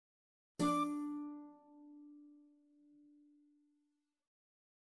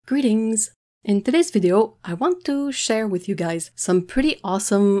Greetings! In today's video, I want to share with you guys some pretty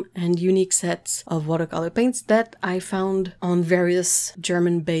awesome and unique sets of watercolor paints that I found on various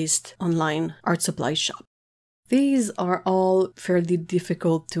German-based online art supply shops. These are all fairly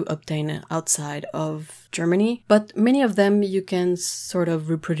difficult to obtain outside of Germany, but many of them you can sort of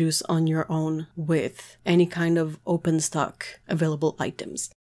reproduce on your own with any kind of open stock available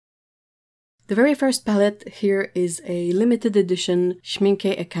items. The very first palette here is a limited edition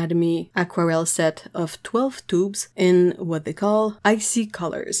Schmincke Academy aquarelle set of 12 tubes in what they call icy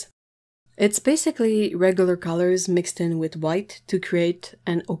colors. It's basically regular colors mixed in with white to create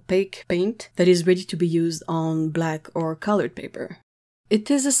an opaque paint that is ready to be used on black or colored paper. It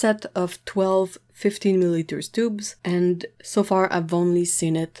is a set of 12 15ml tubes, and so far I've only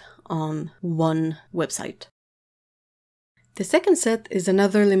seen it on one website. The second set is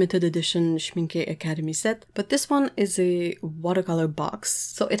another limited edition Schmincke Academy set, but this one is a watercolor box,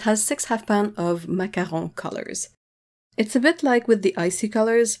 so it has 6 half-pan of Macaron colors. It's a bit like with the icy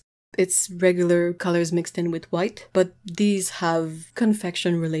colors. It's regular colors mixed in with white, but these have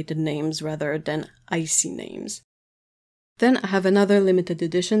confection-related names rather than icy names. Then I have another limited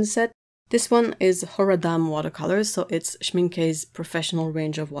edition set. This one is Horadam watercolors, so it's Schmincke's professional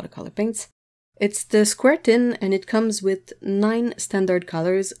range of watercolor paints. It's the square tin and it comes with 9 standard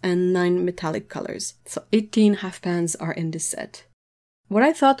colors and 9 metallic colors, so 18 half-pans are in this set. What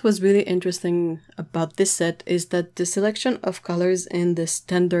I thought was really interesting about this set is that the selection of colors in the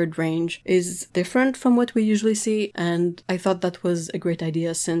standard range is different from what we usually see, and I thought that was a great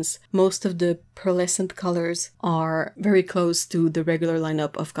idea since most of the pearlescent colors are very close to the regular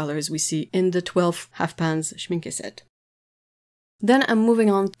lineup of colors we see in the 12 half-pans Schmincke set. Then I'm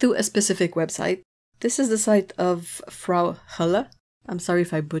moving on to a specific website. This is the site of Frau Hölle. I'm sorry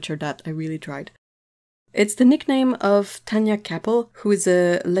if I butchered that, I really tried. It's the nickname of Tanya Kappel, who is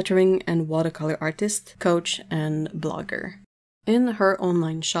a lettering and watercolor artist, coach, and blogger. In her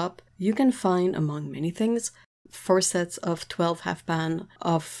online shop, you can find, among many things, 4 sets of 12 half-pan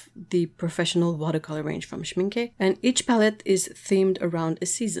of the professional watercolor range from Schmincke, and each palette is themed around a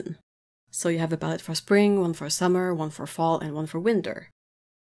season. So you have a palette for spring, one for summer, one for fall, and one for winter.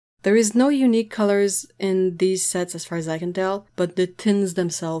 There is no unique colors in these sets as far as I can tell, but the tins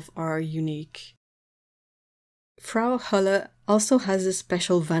themselves are unique. Frau Hölle also has a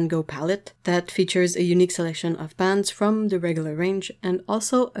special Van Gogh palette that features a unique selection of pans from the regular range and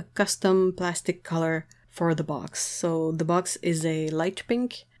also a custom plastic color for the box. So the box is a light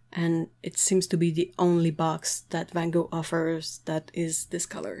pink, and it seems to be the only box that Van Gogh offers that is this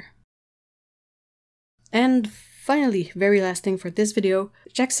color. And finally, very last thing for this video,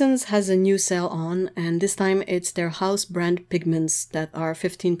 Jackson's has a new sale on, and this time it's their house brand pigments that are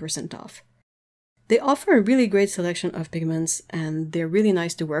 15% off. They offer a really great selection of pigments and they're really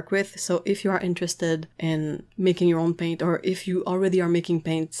nice to work with, so if you are interested in making your own paint or if you already are making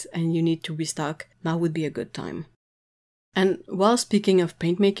paints and you need to restock, now would be a good time. And while speaking of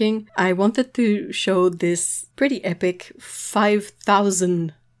paint making, I wanted to show this pretty epic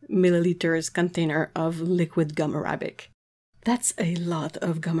 5,000 milliliters container of liquid gum arabic. That's a lot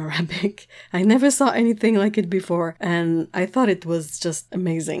of gum arabic. I never saw anything like it before and I thought it was just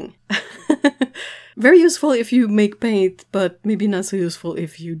amazing. Very useful if you make paint, but maybe not so useful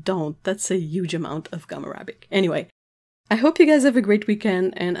if you don't. That's a huge amount of gum arabic. Anyway, I hope you guys have a great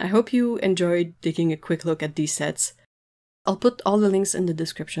weekend and I hope you enjoyed taking a quick look at these sets. I'll put all the links in the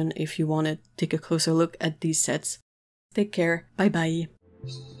description if you want to take a closer look at these sets. Take care. Bye bye.